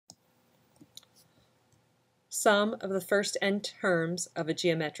Sum of the first n terms of a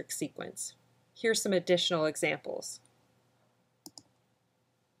geometric sequence. Here's some additional examples.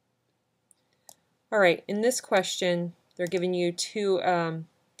 Alright, in this question they're giving you two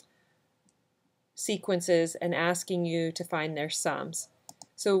sequences and asking you to find their sums.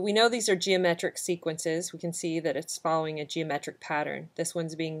 So we know these are geometric sequences. We can see that it's following a geometric pattern. This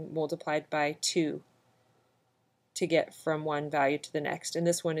one's being multiplied by 2 to get from one value to the next, and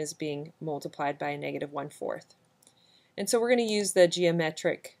this one is being multiplied by a negative 1/4. And so we're going to use the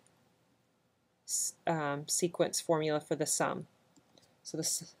geometric sequence formula for the sum. So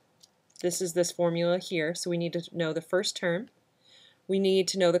this is this formula here, so we need to know the first term, we need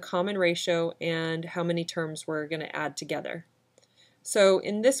to know the common ratio, and how many terms we're going to add together. So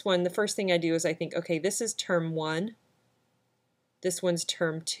in this one, the first thing I do is I think, okay, this is term 1, this one's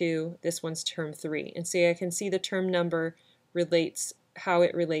term 2, this one's term 3. And see, I can see the term number relates, how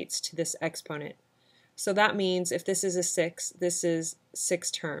it relates to this exponent. So that means if this is a 6, this is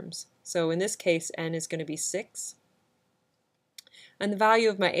 6 terms. So in this case, n is going to be 6. And the value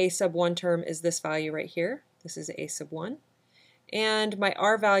of my a sub 1 term is this value right here. This is a sub 1. And my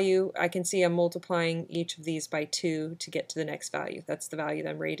r value, I can see I'm multiplying each of these by 2 to get to the next value. That's the value that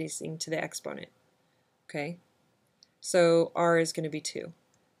I'm raising to the exponent. Okay, so r is going to be 2.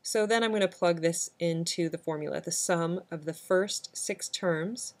 So then I'm going to plug this into the formula. The sum of the first 6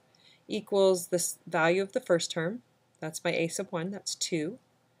 terms equals the value of the first term, that's my a sub 1, that's 2,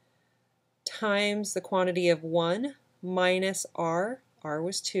 times the quantity of 1 minus r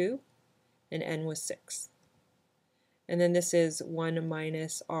was 2, and n was 6. And then this is 1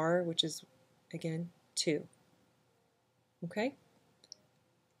 minus r, which is, again, 2. Okay?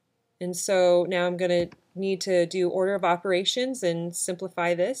 And so now I'm going to need to do order of operations and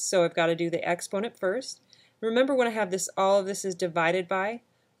simplify this. So I've got to do the exponent first. Remember, when I have this, all of this is divided by,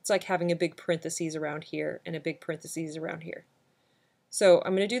 it's like having a big parentheses around here and a big parentheses around here. So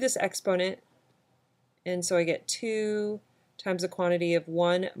I'm going to do this exponent, and so I get 2 times the quantity of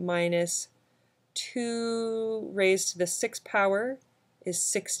 1 minus 2 raised to the 6th power is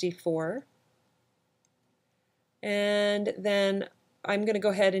 64. And then I'm going to go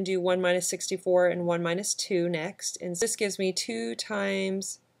ahead and do 1 minus 64 and 1 minus 2 next. And this gives me 2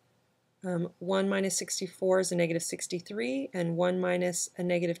 times 1 minus 64 is a negative 63, and 1 minus a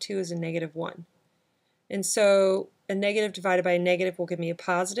negative 2 is a negative 1. And so a negative divided by a negative will give me a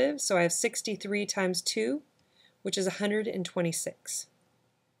positive. So I have 63 times 2, which is 126.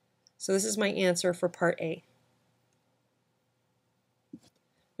 So this is my answer for part A.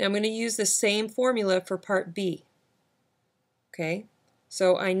 Now I'm going to use the same formula for part B. Okay,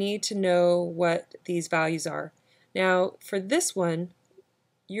 so I need to know what these values are. Now for this one,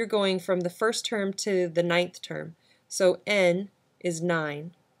 you're going from the first term to the 9th term. So n is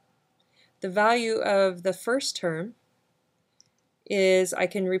 9. The value of the first term is, I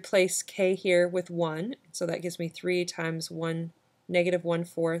can replace k here with 1. So that gives me 3 times 1, negative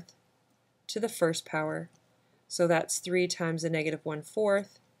 1/4 to the 1st power. So that's 3 times a negative 1/4,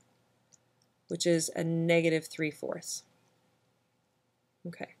 which is a negative 3/4.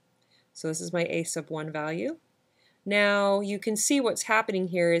 Okay, so this is my a sub 1 value. Now you can see what's happening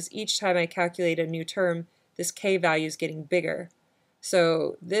here is each time I calculate a new term, this k value is getting bigger.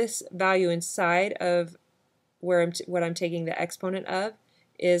 So this value inside of where what I'm taking the exponent of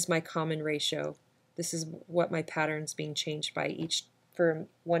is my common ratio. This is what my pattern's being changed by each from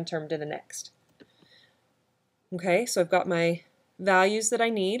one term to the next. Okay, so I've got my values that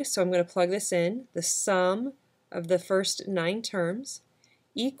I need, so I'm going to plug this in. The sum of the first 9 terms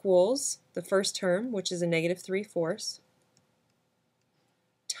equals the first term, which is a negative 3/4,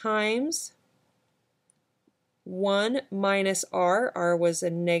 times 1 minus r was a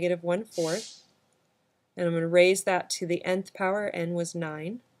negative 1/4, and I'm going to raise that to the nth power, n was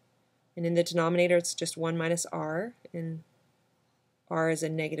 9, and in the denominator it's just 1 minus r, and r is a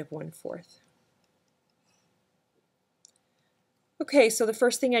negative 1/4. Okay, so the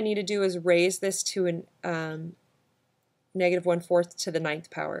first thing I need to do is raise this to a negative 1/4 to the 9th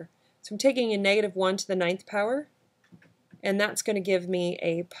power. So I'm taking a negative 1 to the 9th power, and that's going to give me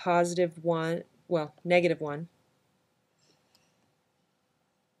a positive 1, well, negative 1.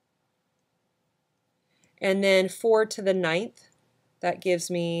 And then 4 to the 9th, that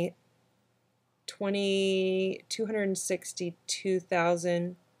gives me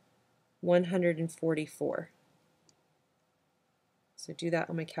 262,144. So do that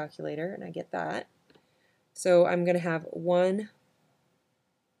on my calculator, and I get that. So I'm going to have 1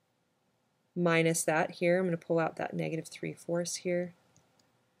 minus that here. I'm going to pull out that negative 3/4 here,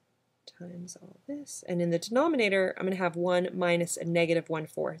 times all this. And in the denominator, I'm going to have 1 minus a negative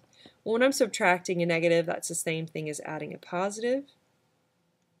 1/4. Well, when I'm subtracting a negative, that's the same thing as adding a positive.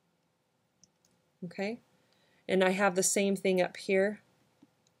 Okay? And I have the same thing up here.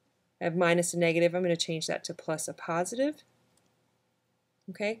 I have minus a negative. I'm going to change that to plus a positive.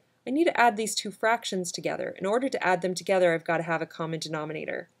 Okay? I need to add these two fractions together. In order to add them together, I've got to have a common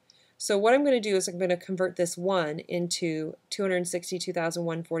denominator. So what I'm going to do is I'm going to convert this 1 into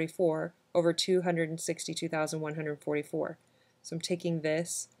 262,144 over 262,144. So I'm taking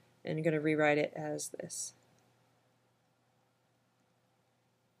this and I'm going to rewrite it as this.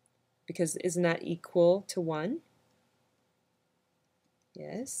 Because isn't that equal to 1?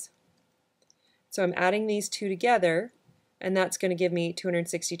 Yes. So I'm adding these two together, and that's going to give me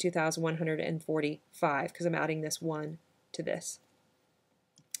 262,145 because I'm adding this 1 to this.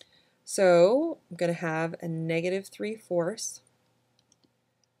 So I'm going to have a negative 3/4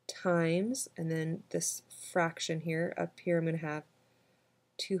 times, and then this fraction here, up here I'm going to have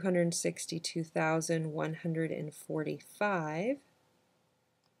 262,145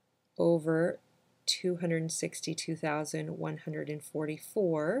 over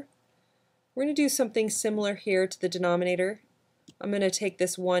 262,144. We're going to do something similar here to the denominator. I'm going to take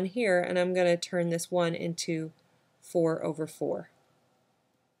this 1 here and I'm going to turn this 1 into 4 over 4.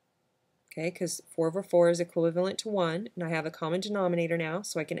 Okay, because 4 over 4 is equivalent to 1, and I have a common denominator now,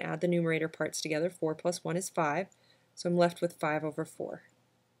 so I can add the numerator parts together. 4 plus 1 is 5, so I'm left with 5 over 4.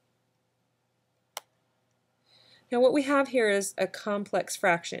 Now what we have here is a complex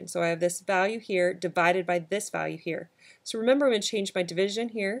fraction. So I have this value here divided by this value here. So remember, I'm going to change my division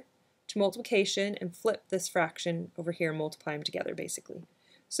here to multiplication and flip this fraction over here and multiply them together basically.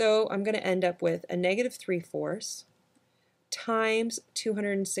 So I'm going to end up with a negative 3/4 times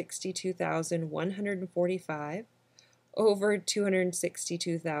 262,145 over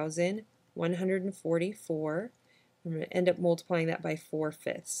 262,144. I'm going to end up multiplying that by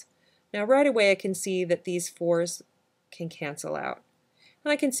 4/5. Now right away I can see that these 4's can cancel out.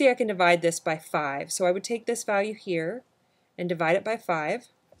 And I can see I can divide this by 5. So I would take this value here and divide it by 5.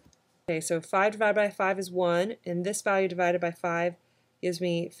 Okay, so 5 divided by 5 is 1, and this value divided by 5 gives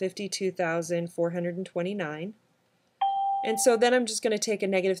me 52,429. And so then I'm just going to take a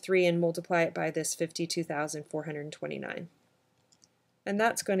negative 3 and multiply it by this 52,429. And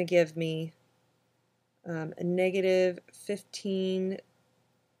that's going to give me a negative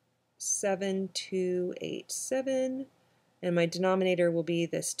 15,7287, and my denominator will be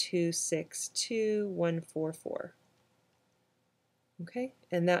this 262,144. Okay,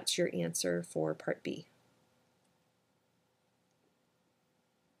 and that's your answer for part B.